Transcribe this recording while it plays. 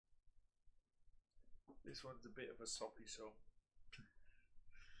This one's a bit of a soppy song.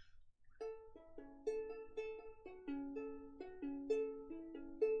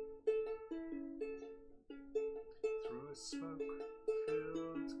 Through a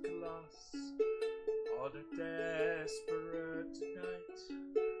smoke-filled glass on a desperate night,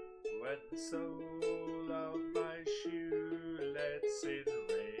 when the sole of my shoe lets in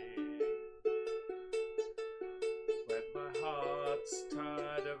rain, when my heart's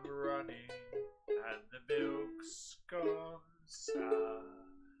tired of running and the milk's gone sour,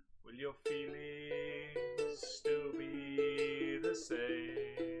 will your feelings still be the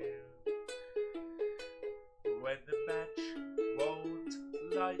same? When the match won't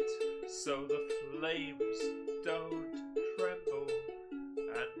light, so the flames don't tremble,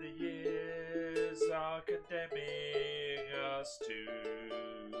 and the years are condemning us to.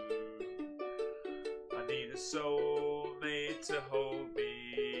 I need a soulmate to hold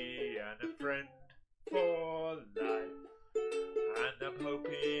me and a friend for life, and I'm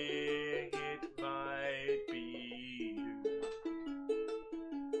hoping it might be you.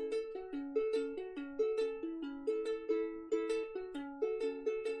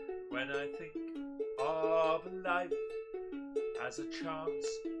 When I think of life as a chance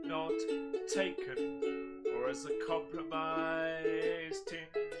not taken, or as a compromise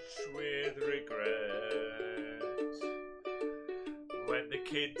tinged with regret, when the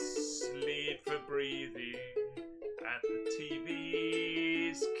kids lead for breathing and the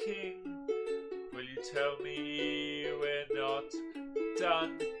TV's king, will you tell me we're not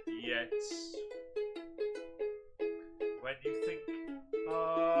done yet? When you think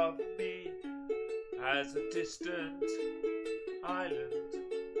of me as a distant island,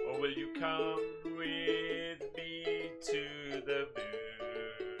 or will you come with me to the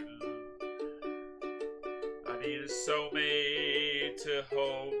moon? I need a soulmate to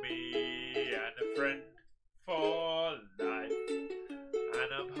hold me and a friend for life, and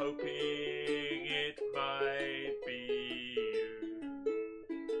I'm hoping it might be you.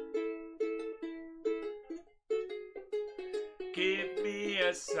 Give me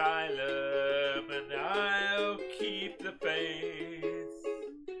asylum and I'll keep the faith.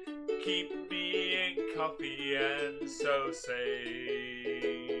 Keep me in coffee and so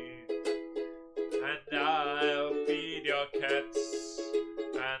safe. And I'll feed your cats,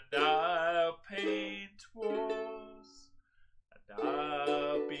 and I'll paint walls, and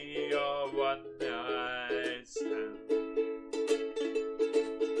I'll be your one night stand.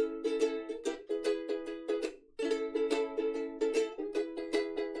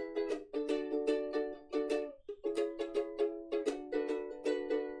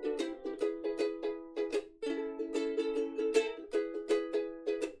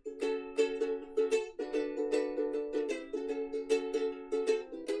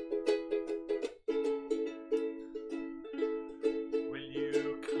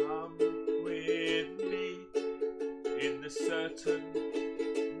 Certain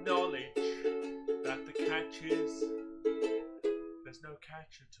knowledge that the catch is there's no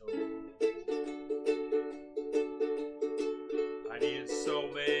catch at all. I need a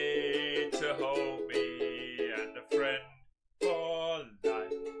soulmate to hold me